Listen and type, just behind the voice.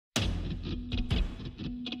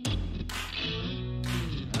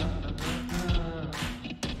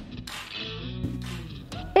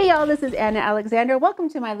y'all, this is Anna Alexander. Welcome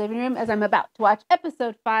to my living room as I'm about to watch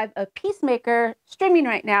episode 5 of Peacemaker, streaming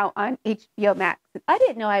right now on HBOMax. I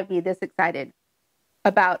didn't know I'd be this excited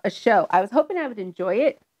about a show. I was hoping I would enjoy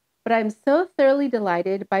it, but I'm so thoroughly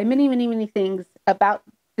delighted by many things about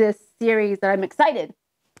this series that I'm excited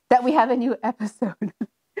that we have a new episode.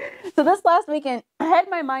 So this last weekend, I had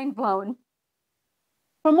my mind blown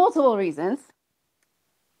for multiple reasons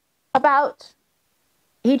about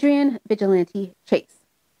Adrian Vigilante Chase.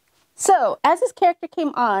 So as this character came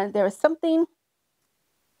on, there was something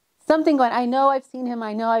going, I know I've seen him.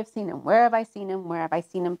 Where have I seen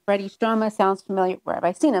him? Freddie Stroma sounds familiar. Where have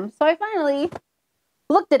I seen him? So I finally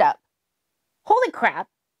looked it up. Holy crap.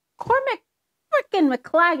 Cormac frickin'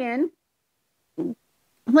 McLagan. I'm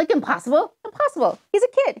like, impossible. He's a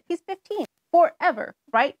kid. He's 15. Forever,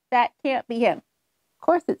 right? That can't be him. Of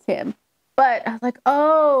course it's him. But I was like,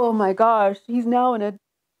 oh my gosh, he's now an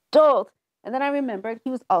adult. And then I remembered he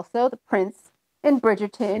was also the prince in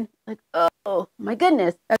Bridgerton. Like, oh my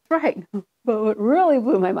goodness, that's right. But what really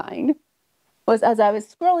blew my mind was as I was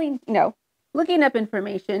scrolling, looking up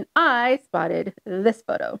information, I spotted this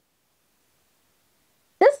photo.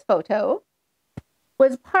 This photo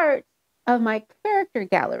was part of my character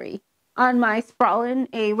gallery on my Sprawlin'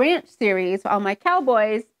 a Ranch series. On my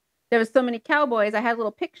cowboys, there was so many cowboys. I had a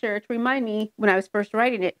little picture to remind me when I was first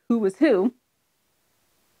writing it, who was who.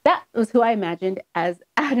 That was who I imagined as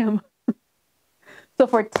Adam. So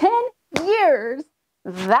for 10 years,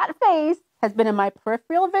 that face has been in my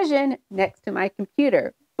peripheral vision next to my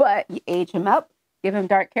computer. But you age him up, give him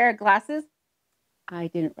dark hair, glasses. I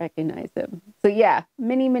didn't recognize him. So yeah,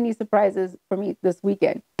 many surprises for me this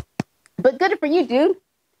weekend. But good for you, dude.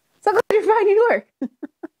 So glad you're finding work.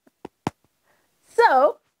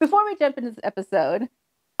 So before we jump into this episode,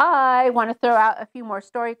 I want to throw out a few more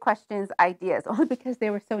story questions, ideas, only because they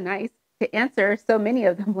were so nice to answer so many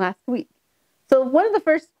of them last week. So one of the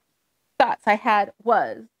first thoughts I had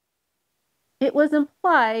was, it was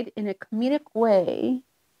implied in a comedic way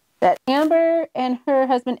that Amber and her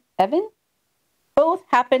husband, Evan, both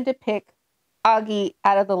happened to pick Augie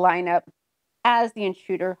out of the lineup as the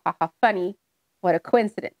intruder. Haha, funny. What a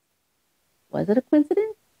coincidence. Was it a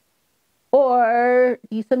coincidence? Or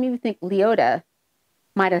do some of you think Leota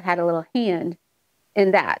might have had a little hand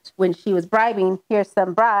in that when she was bribing? Here's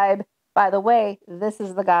some bribe. By the way, this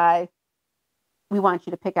is the guy we want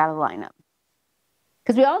you to pick out of the lineup.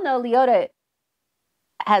 Because we all know Leota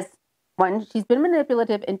has, one, she's been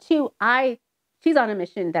manipulative, and two, she's on a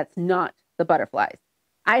mission that's not the butterflies.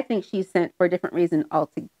 I think she's sent for a different reason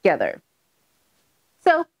altogether.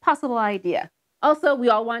 So, possible idea. Also, we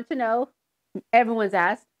all want to know, everyone's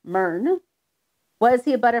asked, Myrn, was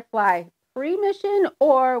he a butterfly pre-mission,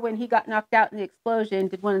 or when he got knocked out in the explosion,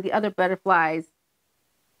 did one of the other butterflies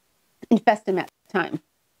infest him at the time?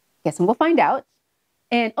 Guessing we'll find out.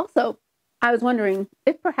 And also, I was wondering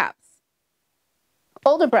if perhaps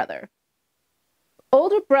older brother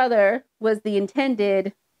was the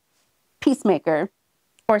intended peacemaker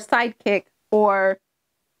or sidekick or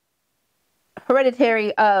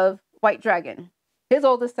hereditary of White Dragon. His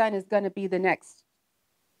oldest son is going to be the next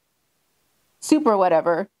super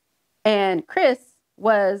whatever. And Chris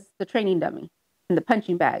was the training dummy in the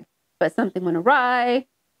punching bag. But something went awry.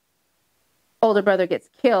 Older brother gets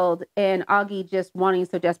killed. And Augie, just wanting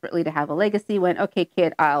so desperately to have a legacy, went, okay,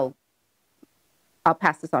 kid, I'll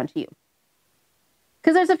pass this on to you.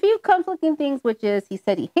 Because there's a few conflicting things, which is he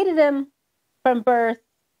said he hated him from birth,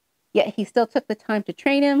 yet he still took the time to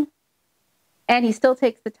train him. And he still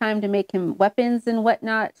takes the time to make him weapons and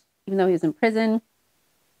whatnot, even though he was in prison.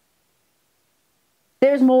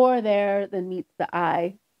 There's more there than meets the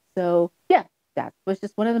eye. So, yeah, that was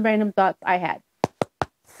just one of the random thoughts I had.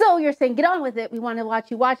 So you're saying, get on with it. We want to watch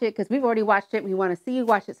you watch it because we've already watched it. We want to see you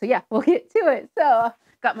watch it. So, yeah, we'll get to it. So,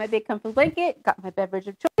 got my big comfy blanket, got my beverage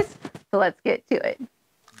of choice. So, let's get to it.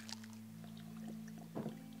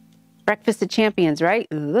 Breakfast of champions, right?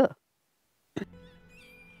 Ugh.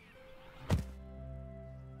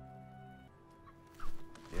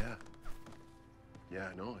 Yeah,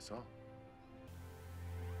 I know, I saw.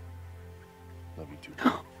 Love you too.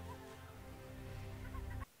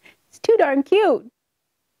 It's too darn cute.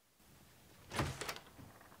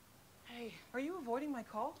 Hey, are you avoiding my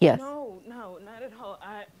call? Yes. No, not at all.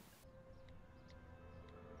 I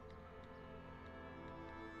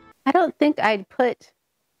don't think I'd put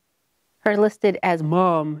her listed as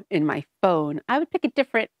mom in my phone. I would pick a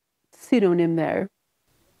different pseudonym there.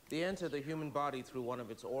 They enter the human body through one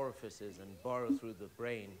of its orifices and burrow through the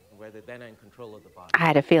brain, where they then are in control of the body. I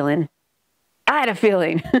had a feeling.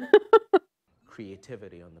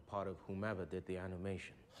 Creativity on the part of whomever did the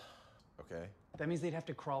animation. Okay. That means they'd have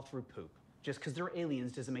to crawl through poop. Just because they're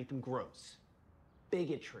aliens doesn't make them gross.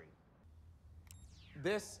 Bigotry.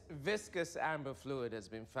 This viscous amber fluid has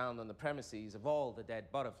been found on the premises of all the dead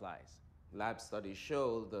butterflies. Lab studies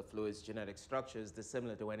show the fluid's genetic structure is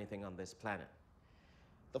dissimilar to anything on this planet.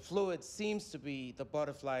 The fluid seems to be the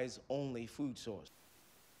butterfly's only food source.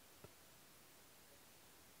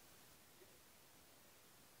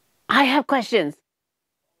 I have questions.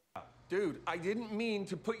 Dude, I didn't mean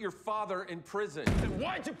to put your father in prison. Then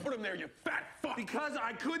why'd you put him there, you fat fuck? Because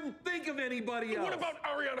I couldn't think of anybody else. What about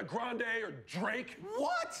Ariana Grande or Drake?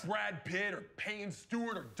 What? Brad Pitt or Payne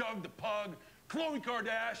Stewart or Doug the Pug? Khloe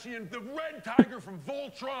Kardashian, the Red Tiger from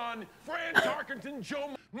Voltron, Fran Tarkenton,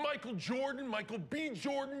 Joe, Michael Jordan, Michael B.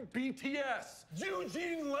 Jordan, BTS,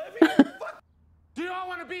 Eugene Levy? Fuck. Do you all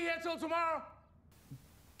want to be here till tomorrow?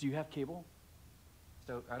 Do you have cable?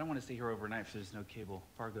 So I don't want to stay here overnight if there's no cable.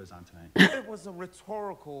 Fargo's on tonight. It was a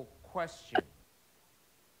rhetorical question.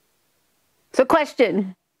 So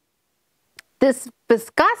question. This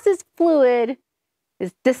viscous fluid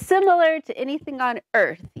is dissimilar to anything on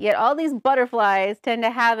Earth, yet all these butterflies tend to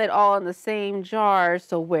have it all in the same jar.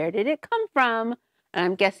 So where did it come from? And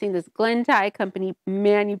I'm guessing this Glentie company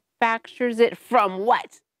manufactures it from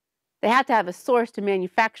what? They have to have a source to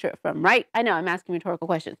manufacture it from, right? I know, I'm asking rhetorical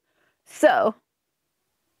questions. So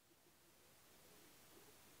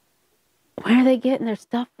where are they getting their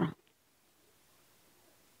stuff from?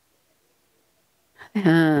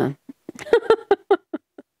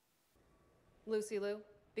 Lucy Lou,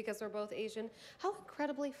 because we're both Asian. How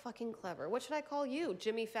incredibly fucking clever. What should I call you,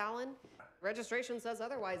 Jimmy Fallon? Registration says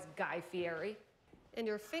otherwise, Guy Fieri. And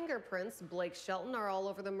your fingerprints, Blake Shelton, are all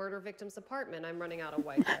over the murder victim's apartment. I'm running out of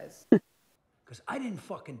white guys. Because I didn't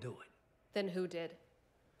fucking do it. Then who did?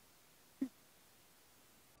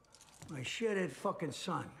 My shithead fucking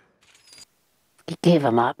son. He gave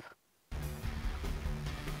him up.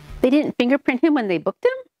 They didn't fingerprint him when they booked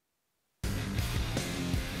him?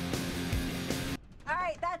 All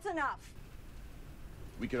right, that's enough.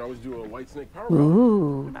 We could always do a White Snake power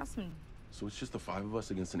Ooh. What about some... So it's just the 5 of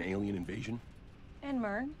us against an alien invasion? And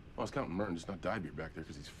Mern? I was counting Merton, just not Diebeer back there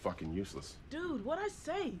because he's fucking useless. Dude, what'd I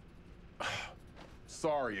say?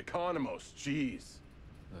 Sorry, Economos, jeez.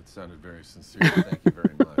 That sounded very sincere. Thank you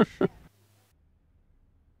very much.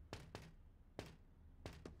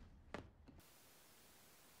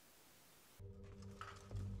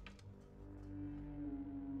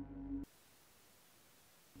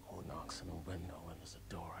 Who knocks on the window when there's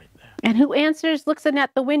a door right there? And who answers looking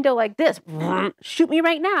at the window like this? Shoot me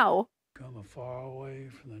right now. Come far away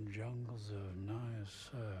from the jungles of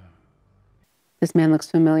Nyasa. This man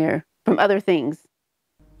looks familiar from other things.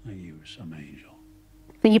 Like you were some angel.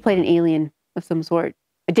 I think you played an alien of some sort.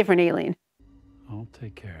 A different alien. I'll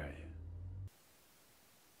take care of you.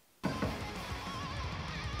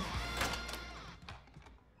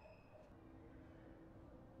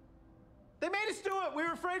 They made us do it. We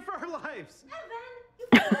were afraid for our lives.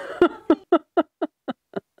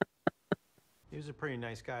 He was a pretty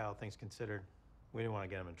nice guy, all things considered. We didn't want to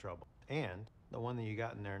get him in trouble. And the one that you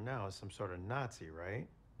got in there now is some sort of Nazi, right?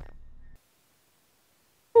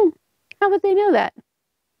 How would they know that?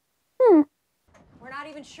 We're not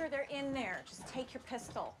even sure they're in there. Just take your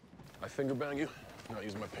pistol. I finger bang you, I'm not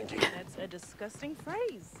using my pinky. That's a disgusting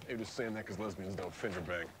phrase. You're just saying that because lesbians don't finger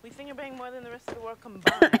bang. We finger bang more than the rest of the world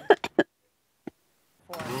combined.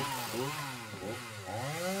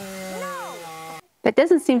 That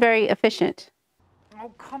doesn't seem very efficient. Oh,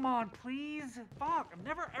 come on, please. Fuck, I'm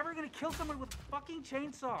never ever gonna kill someone with a fucking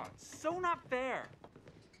chainsaw. It's so not fair.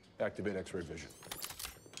 Activate X-ray vision.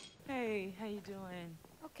 Hey, how you doing?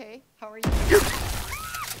 Okay, how are you?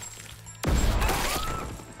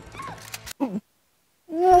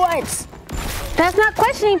 What? That's not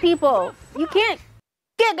questioning people. You can't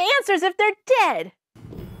get answers if they're dead.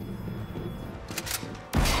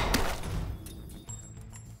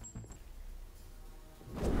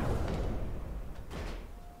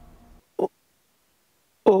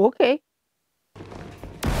 Oh, okay.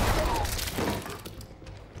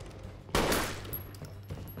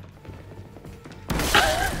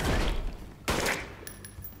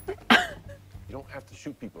 You don't have to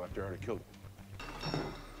shoot people after I already killed them.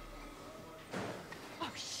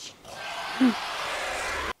 Oh, shit.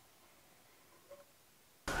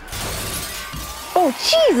 Oh,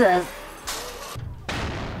 Jesus!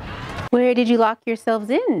 Where did you lock yourselves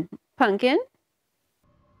in, Pumpkin?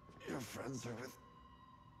 Your friends are with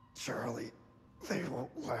Charlie. They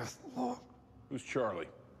won't last long. Who's Charlie?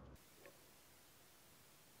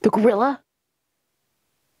 The gorilla?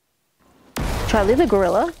 Charlie the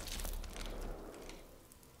gorilla?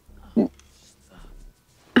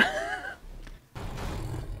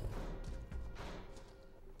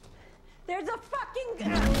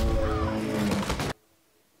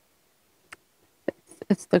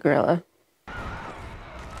 It's the gorilla.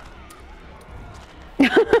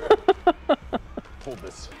 Hold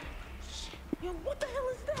this. Yo, what the hell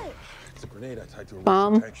is that? It's a grenade I tied to a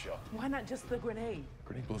Bomb. Russian tank shell. Why not just the grenade?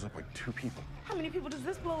 Grenade blows up like 2 people. How many people does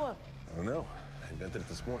this blow up? I don't know. I invented it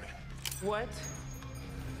this morning. What?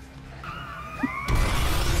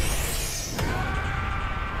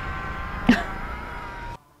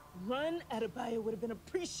 Run at a bio would have been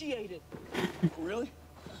appreciated. Really?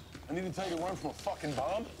 I need to tell you to run from a fucking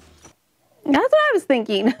bomb? That's what I was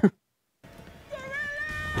thinking.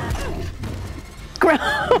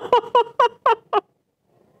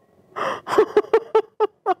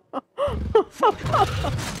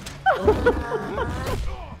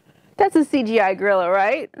 That's a CGI gorilla,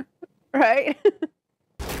 right? Right?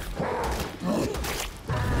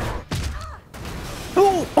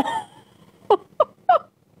 Ooh.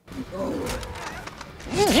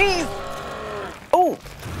 Jeez. Oh.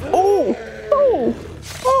 Oh. Oh.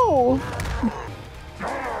 Oh.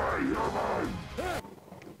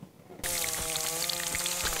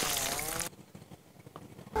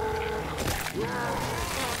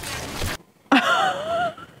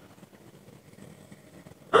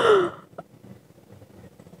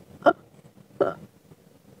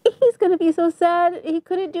 He's gonna be so sad. He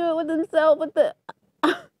couldn't do it with himself with the.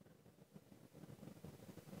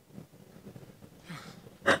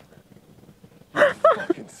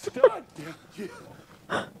 Fucking stud! You killed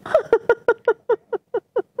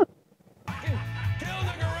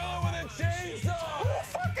a gorilla with a chainsaw! Who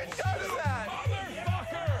fucking does that?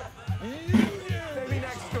 Motherfucker! You do! Maybe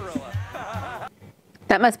next gorilla.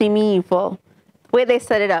 That must be meaningful. The way they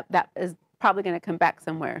set it up, that is probably gonna come back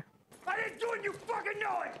somewhere. I didn't do it, you fucking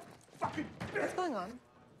know it! Fucking bitch! What's going on?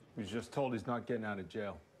 He's just told he's not getting out of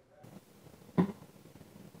jail.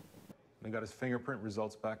 They got his fingerprint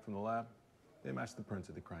results back from the lab. They matched the prints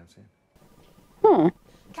at the crime scene.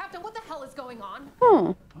 Captain, what the hell is going on?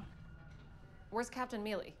 Where's Captain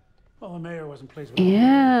Mealy? Well, the mayor wasn't pleased with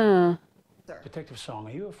Yeah. Detective Song,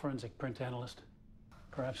 are you a forensic print analyst?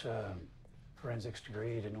 Perhaps a forensics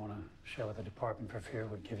degree you didn't want to share with the department for fear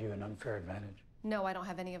it would give you an unfair advantage? No, I don't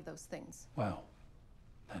have any of those things. Well,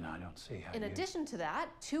 then I don't see how In addition to that,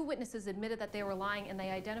 2 witnesses admitted that they were lying and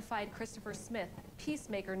they identified Christopher Smith,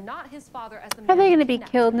 Peacemaker, not his father, as the man Are they who gonna be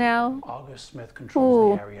kidnapped killed him. now? August Smith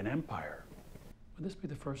controls Ooh. the Aryan Empire. Would this be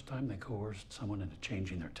the first time they coerced someone into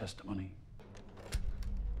changing their testimony?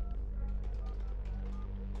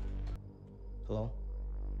 Hello?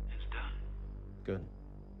 It's done. Good.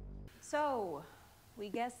 So, we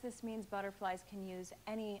guess this means butterflies can use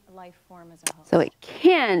any life form as a host. So it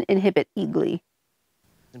can inhibit eagly.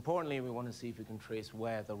 Importantly, we want to see if we can trace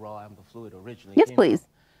where the raw amber fluid originally Yes, came please. from.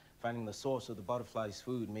 Finding the source of the butterfly's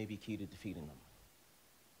food may be key to defeating them.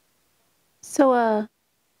 So,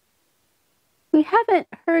 we haven't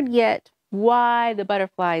heard yet why the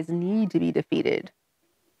butterflies need to be defeated.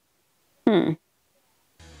 You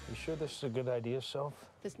sure this is a good idea, Soph?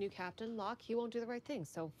 This new captain, Locke, he won't do the right thing,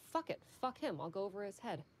 so fuck it. Fuck him. I'll go over his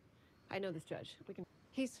head. I know this judge.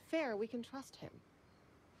 He's fair. We can trust him.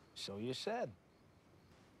 So you said.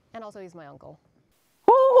 And also, he's my uncle.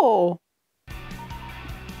 Oh!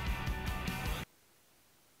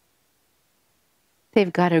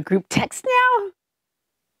 They've got a group text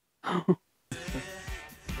now?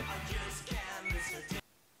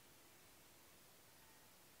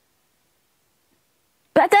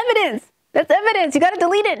 That's evidence! That's evidence! You gotta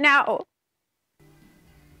delete it now!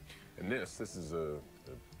 And this is a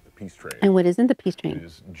peace train. And what is in the peace It train?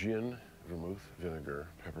 is gin, vermouth, vinegar,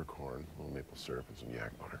 peppercorn, a little maple syrup, and some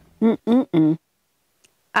yak butter. Mm-mm-mm.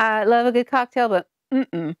 I love a good cocktail, but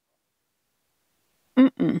mm-mm.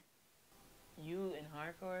 Mm-mm. You in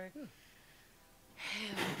hardcore?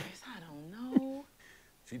 Hell, Chris, I don't know.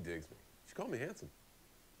 She digs me. She called me handsome.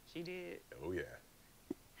 She did. Oh, yeah.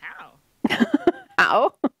 How?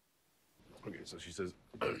 Ow. Okay, so she says,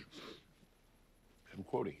 I'm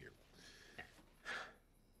quoting here.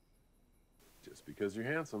 Just because you're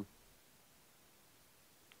handsome.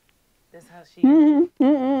 That's how she.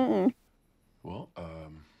 Mm-mm. Well,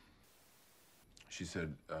 she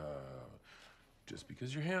said, just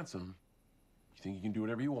because you're handsome, you think you can do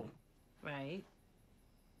whatever you want. Right.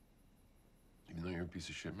 Even though you're a piece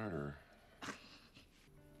of shit murderer.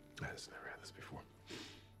 I just never had this before.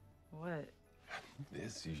 What?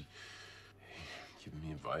 This, you giving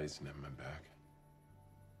me advice and having my back.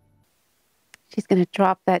 She's gonna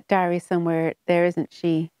drop that diary somewhere there, isn't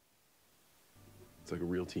she? It's like a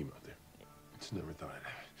real team out there. Just never thought I'd have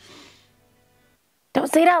it. Don't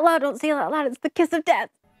say it out loud. Don't say it out loud. It's the kiss of death.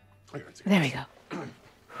 There we go.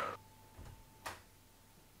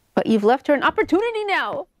 But you've left her an opportunity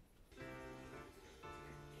now.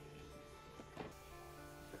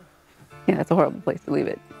 Yeah, that's a horrible place to leave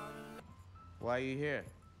it. Why are you here?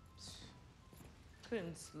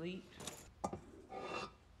 Couldn't sleep.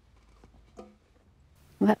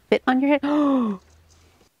 Will that fit on your head?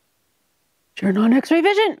 Turn on X-ray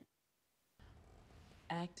vision.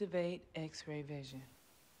 Activate X-ray vision.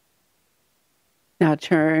 Now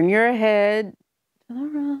turn your head to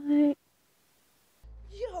the right.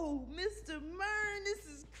 Yo, Mr. Mern, this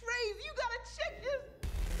is crazy. You gotta check this.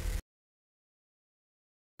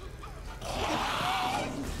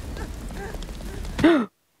 No,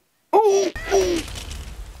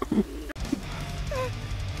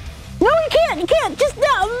 you can't. You can't. Just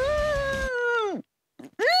no.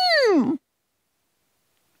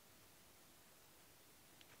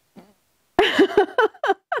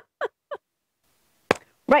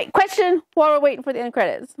 Right. Question while we're waiting for the end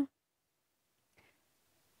credits.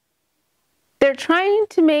 They're trying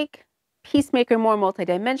to make Peacemaker more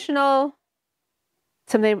multidimensional,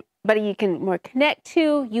 somebody you can more connect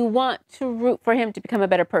to. You want to root for him to become a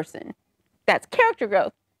better person. That's character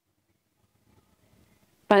growth.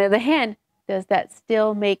 But on the other hand, does that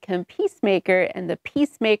still make him Peacemaker and the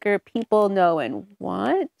Peacemaker people know and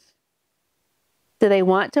want? Do they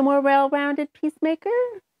want a more well-rounded Peacemaker?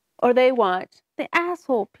 Or they want the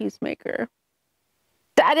asshole Peacemaker?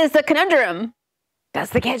 That is the conundrum.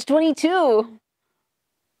 That's the catch-22.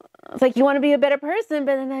 It's like you want to be a better person,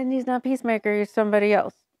 but then he's not Peacemaker, he's somebody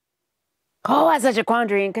else. Oh, that's such a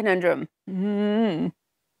quandary and conundrum. Friska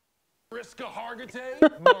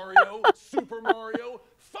Hargitay, Mario, Super Mario,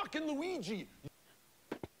 fucking Luigi.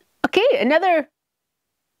 Okay, another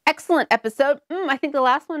excellent episode. I think the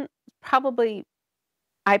last one probably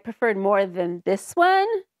I preferred more than this one.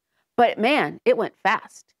 But man, it went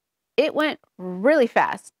fast. It went really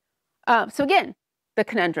fast. So again, the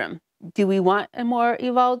conundrum. Do we want a more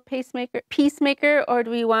evolved Peacemaker, or do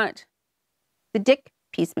we want the dick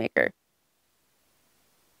Peacemaker?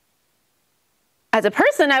 As a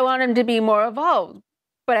person, I want him to be more evolved.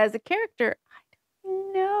 But as a character, I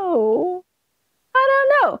don't know.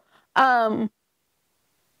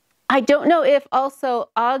 I don't know if also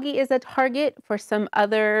Augie is a target for some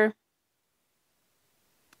other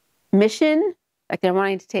mission. Like they're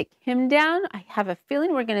wanting to take him down. I have a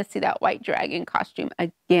feeling we're going to see that white dragon costume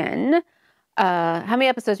again. How many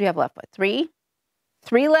episodes do we have left? What, 3?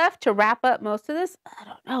 3 left to wrap up most of this? I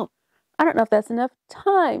don't know. I don't know if that's enough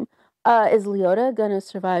time. Is Leota going to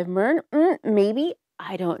survive Mern? Maybe.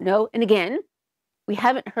 I don't know. And again, we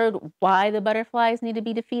haven't heard why the butterflies need to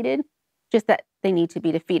be defeated. Just that they need to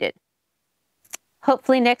be defeated.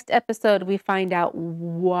 Hopefully next episode we find out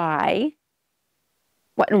why.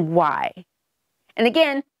 What and why. And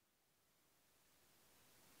again,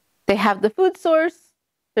 they have the food source.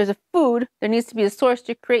 There's a food. There needs to be a source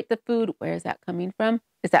to create the food. Where is that coming from?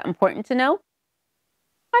 Is that important to know?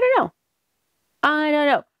 I don't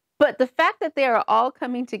know. But the fact that they are all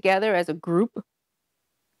coming together as a group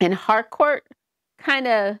and Harcourt kind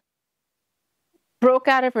of broke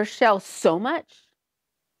out of her shell so much.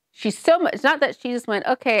 She's so much. It's not that she just went,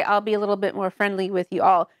 okay, I'll be a little bit more friendly with you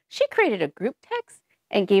all. She created a group text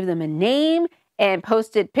and gave them a name and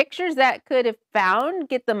posted pictures that could have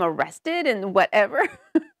get them arrested and whatever.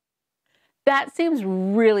 That seems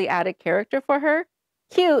really out of character for her.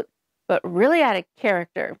 Cute, but really out of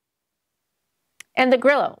character. And the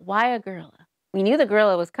gorilla. Why a gorilla? We knew the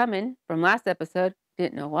gorilla was coming from last episode.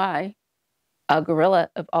 Didn't know why. A gorilla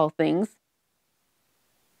of all things.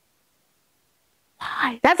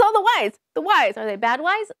 Why? That's all the whys. The whys. Are they bad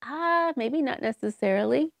whys? Maybe not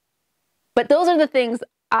necessarily. But those are the things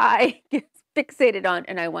I get fixated on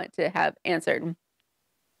and I want to have answered.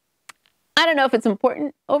 I don't know if it's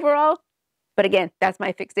important overall, but again, that's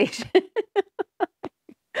my fixation.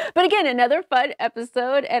 But again, another fun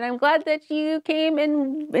episode, and I'm glad that you came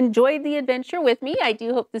and enjoyed the adventure with me. I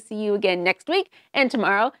do hope to see you again next week and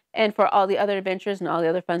tomorrow, and for all the other adventures and all the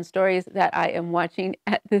other fun stories that I am watching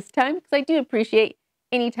at this time, because I do appreciate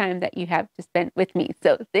any time that you have to spend with me.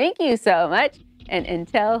 So thank you so much, and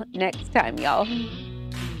until next time, y'all.